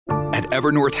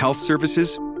Evernorth Health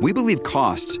Services, we believe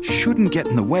costs shouldn't get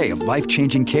in the way of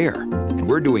life-changing care, and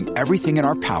we're doing everything in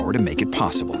our power to make it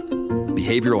possible.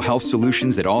 Behavioral health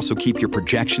solutions that also keep your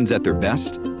projections at their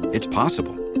best? It's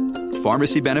possible.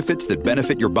 Pharmacy benefits that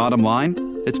benefit your bottom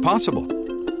line? It's possible.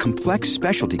 Complex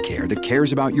specialty care that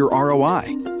cares about your ROI?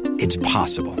 It's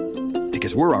possible.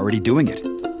 Because we're already doing it.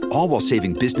 All while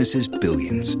saving businesses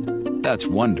billions. That's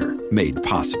Wonder made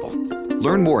possible.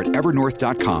 Learn more at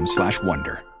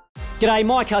evernorth.com/wonder. G'day,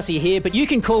 Mike Hussey here, but you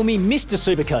can call me Mr.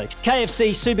 Supercoach. KFC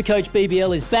Supercoach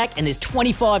BBL is back and there's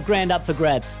 25 grand up for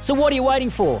grabs. So what are you waiting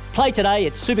for? Play today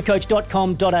at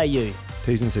supercoach.com.au.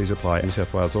 T's and C's apply. New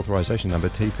South Wales authorisation number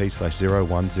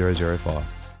TP/01005.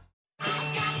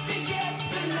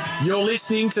 You're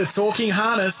listening to Talking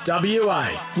Harness WA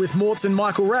with Morts and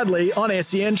Michael Radley on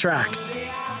SEN Track.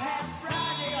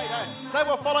 They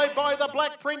were followed by the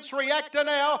Black Prince Reactor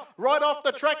now. Right off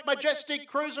the track, Majestic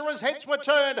Cruiser as heads were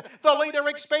turned. The leader,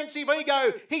 Expensive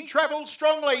Ego. He travelled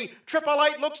strongly.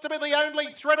 888 looks to be the only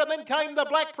threat, and then came the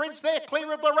Black Prince there,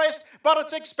 clear of the rest. But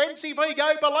it's Expensive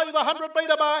Ego below the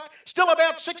 100-metre mark. Still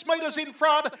about 6 metres in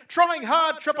front. Trying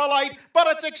hard, 888. But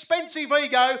it's Expensive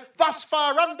Ego, thus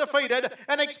far undefeated.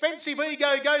 And Expensive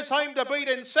Ego goes home to beat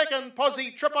in second. Posse,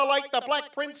 888, the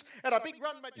Black Prince, and a big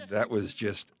run. That was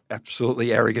just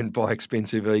absolutely arrogant by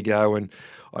Expensive Ego, and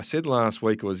I said last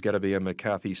week it was going to be a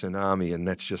McCarthy tsunami, and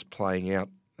that's just playing out.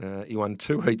 He won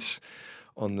 2 heats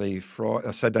on the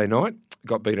Saturday night,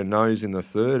 got beaten nose in the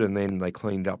third, and then they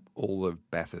cleaned up all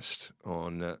of Bathurst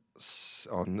on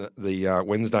the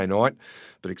Wednesday night.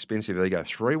 But Expensive Ego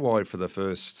 3 wide for the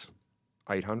first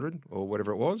 800 or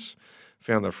whatever it was,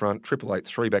 found the front, 888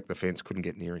 3 back the fence, couldn't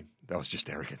get near him. That was just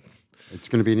arrogant. It's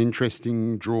going to be an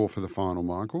interesting draw for the final,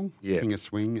 Michael. Yeah. King of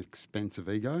Swing, Expensive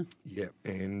Ego. Yeah,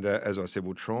 and as I said,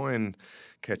 we'll try and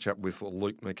catch up with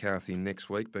Luke McCarthy next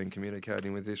week. Been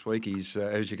communicating with this week. He's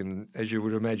as you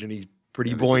would imagine, he's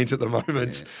pretty buoyant at the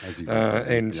moment. Yeah, as you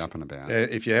and be up and about.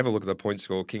 If you have a look at the point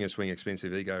score, King of Swing,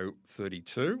 Expensive Ego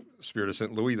 32, Spirit of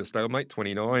St. Louis, the stablemate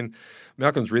 29,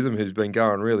 Malcolm's Rhythm, who's been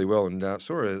going really well, and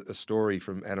saw a story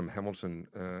from Adam Hamilton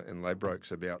and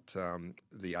Ladbrokes about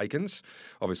the Aikens.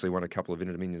 Obviously won a couple of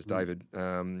Interdominions. David,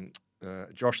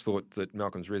 Josh thought that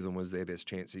Malcolm's Rhythm was their best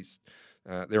chance.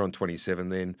 They're on 27.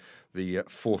 Then the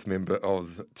fourth member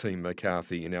of Team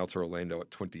McCarthy in Alta Orlando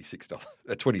at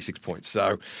 $26 points.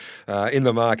 So in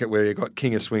the market where you've got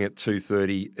King of Swing at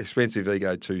 $230, Expensive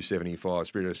Ego $275,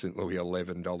 Spirit of St. Louis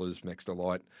 $11, Max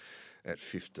Delight at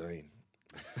 $15.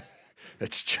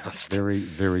 It's just very,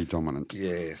 very dominant.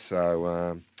 Yeah.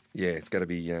 So it's going to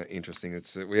be interesting.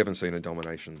 We haven't seen a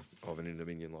domination of an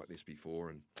Interdominion like this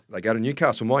before. And they go to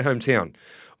Newcastle, my hometown,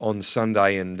 on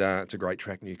Sunday, and it's a great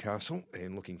track, Newcastle,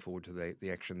 and looking forward to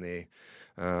the action there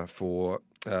for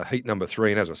heat number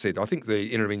 3. And as I said, I think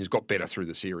the Interdominion's got better through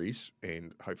the series,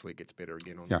 and hopefully it gets better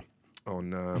again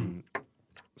on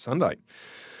Sunday.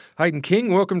 Hayden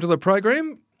King, welcome to the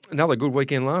program. Another good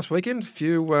weekend last weekend. A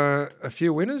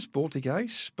few winners. Baltic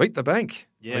Ace beat the bank.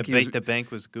 Yeah, beat the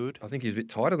bank was good. I think he was a bit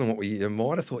tighter than what we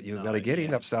might have thought you were going to get. He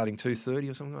ended up starting 2:30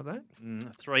 or something like that.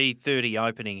 3:30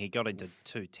 opening. He got into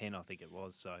 2:10, I think it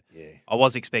was. So yeah, I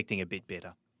was expecting a bit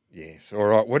better. Yes. All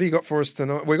right. What do you got for us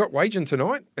tonight? We've got Wagin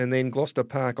tonight and then Gloucester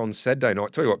Park on Saturday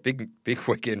night. Tell you what, big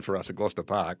weekend for us at Gloucester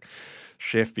Park.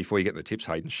 Chef, before you get the tips,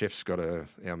 Hayden, Chef's got our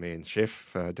man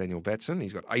Chef, Daniel Batson.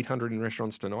 He's got 800 in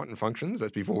restaurants tonight and functions.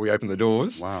 That's before we open the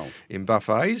doors. Wow. In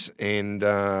buffets. And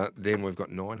then we've got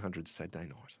 900 Saturday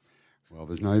night. Well,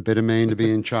 there's no better man to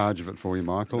be in charge of it for you,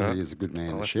 Michael. No, he is a good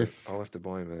man, the chef. I'll have to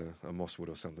buy him a Mosswood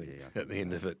or something at the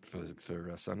end of it for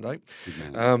Sunday.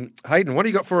 Good man. Hayden, what do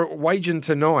you got for Wagin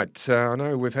tonight? I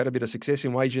know we've had a bit of success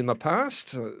in Wagin in the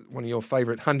past. One of your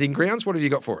favourite hunting grounds. What have you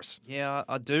got for us? Yeah,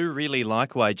 I do really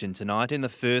like Wagin tonight. In the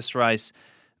first race,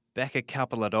 back a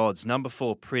couple at odds. Number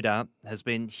 4, Pritter, has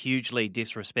been hugely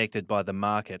disrespected by the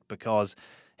market because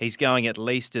he's going at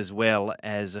least as well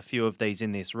as a few of these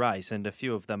in this race, and a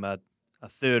few of them are a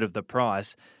third of the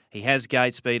price. He has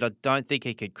gate speed. I don't think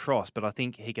he could cross, but I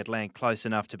think he could land close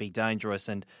enough to be dangerous,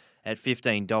 and at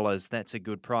 $15, that's a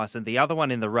good price. And the other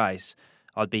one in the race,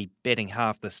 I'd be betting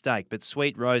half the stake, but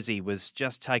Sweet Rosie was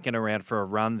just taken around for a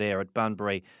run there at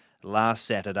Bunbury last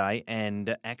Saturday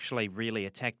and actually really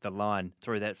attacked the line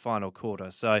through that final quarter.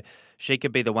 So she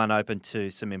could be the one open to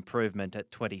some improvement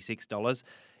at $26.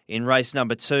 In race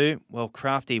number 2, well,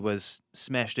 Crafty was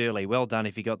smashed early. Well done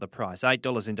if you got the price.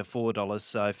 $8 into $4.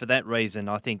 So for that reason,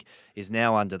 I think is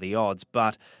now under the odds.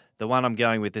 But the one I'm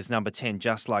going with is number 10,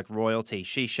 Just Like Royalty.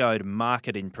 She showed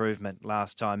market improvement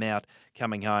last time out,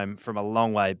 coming home from a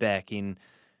long way back.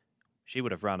 She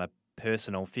would have run a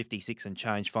personal 56 and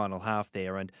change final half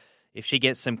there. And if she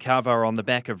gets some cover on the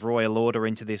back of Royal Order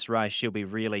into this race, she'll be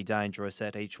really dangerous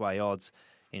at each-way odds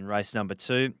in race number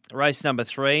 2. Race number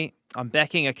 3, I'm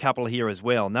backing a couple here as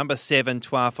well. Number 7,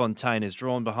 Trois Fontaine, is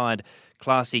drawn behind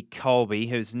Classy Colby,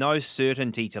 who's no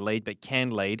certainty to lead but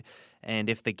can lead. And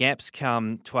if the gaps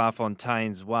come Trois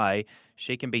Fontaine's way,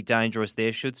 she can be dangerous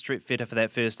there. Should strip fitter for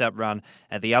that first up run.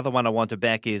 And the other one I want to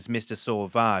back is Mr.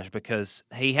 Sauvage, because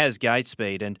he has gate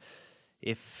speed. And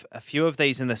if a few of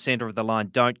these in the centre of the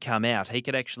line don't come out, he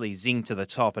could actually zing to the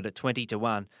top. And at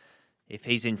 20-1, if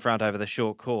he's in front over the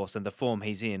short course and the form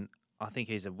he's in, I think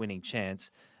he's a winning chance.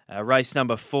 Race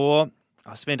number 4,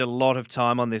 I spent a lot of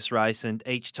time on this race, and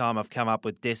each time I've come up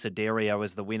with Desiderio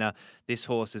as the winner. This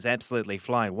horse is absolutely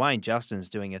flying. Wayne Justin's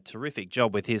doing a terrific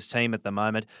job with his team at the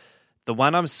moment. The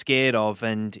one I'm scared of,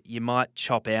 and you might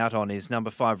chop out on, is number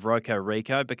 5, Rocco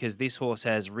Rico, because this horse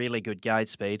has really good gate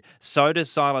speed. So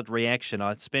does Silent Reaction.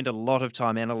 I spent a lot of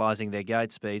time analysing their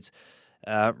gate speeds.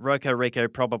 Rocco Rico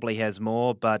probably has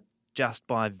more, but just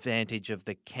by advantage of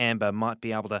the camber, might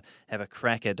be able to have a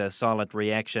crack at a Silent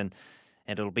Reaction,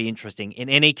 and it'll be interesting. In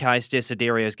any case,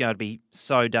 Desiderio is going to be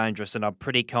so dangerous, and I'm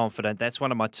pretty confident. That's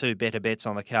one of my 2 better bets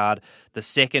on the card. The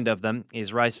second of them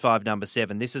is race 5, number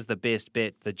 7. This is the best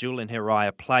bet, the Julian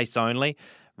Heraya place only.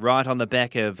 Right on the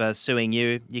back of Suing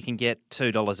You, you can get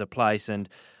 $2 a place, and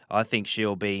I think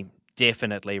she'll be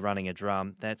definitely running a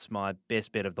drum. That's my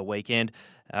best bet of the weekend.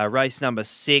 Race number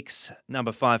 6,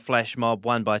 number 5, Flash Mob,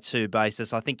 1/2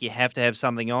 basis. I think you have to have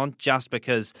something on just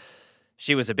because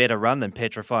she was a better run than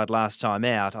Petrified last time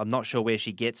out. I'm not sure where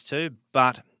she gets to,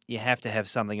 but you have to have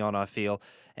something on, I feel.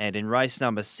 And in race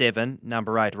number 7,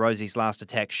 number 8, Rosie's Last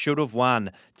Attack, should have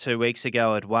won 2 weeks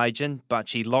ago at Wagin, but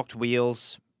she locked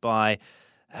wheels by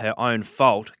her own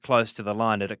fault close to the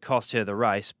line, and it cost her the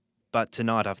race. But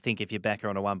tonight, I think if you back her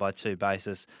on a 1/2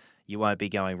 basis, you won't be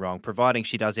going wrong. Providing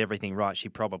she does everything right, she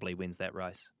probably wins that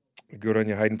race. Good on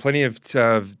you, Hayden. Plenty of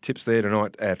tips there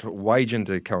tonight at Wagin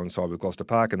to coincide with Gloucester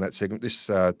Park in that segment. This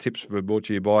tips were brought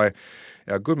to you by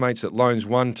our good mates at Loans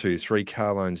 1, 2, 3,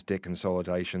 car loans, debt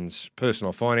consolidations,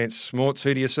 personal finance. Morts,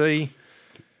 who do you see?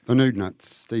 The Nude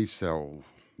Nuts, Steve Sell.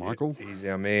 Michael? Yeah, he's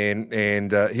our man,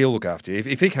 and he'll look after you.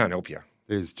 If he can't help you.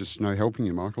 There's just no helping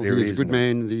you, Michael. There He's is a good no.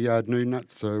 man, the Nude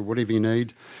Nuts, so whatever you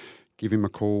need, give him a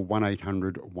call,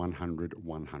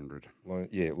 1-800-100-100.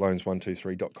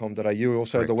 Loans123.com.au,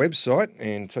 also the website.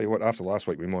 And tell you what, after last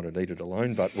week, we might have needed a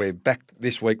loan, but we're back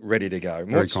this week, ready to go.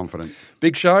 Very confident.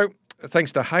 Big show.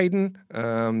 Thanks to Hayden.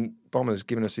 Bomber's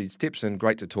given us his tips, and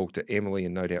great to talk to Emily,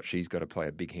 and no doubt she's got to play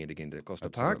a big hand again at Gloucester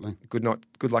Park. Good night.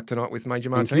 Good luck tonight with Major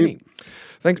Martini.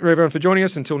 Thanks everyone for joining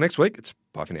us. Until next week, it's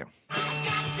bye for now.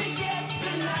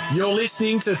 You're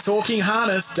listening to Talking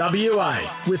Harness WA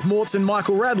with Morts and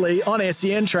Michael Radley on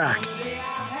SEN Track.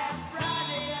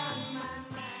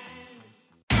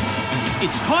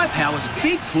 It's Tyre Power's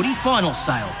Big Footy Final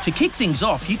Sale. To kick things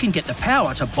off, you can get the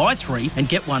power to buy 3 and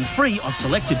get 1 free on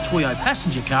selected Toyo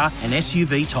passenger car and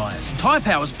SUV tyres. Tyre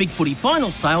Power's Big Footy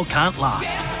Final Sale can't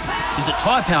last. Visit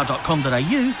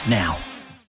tyrepower.com.au now.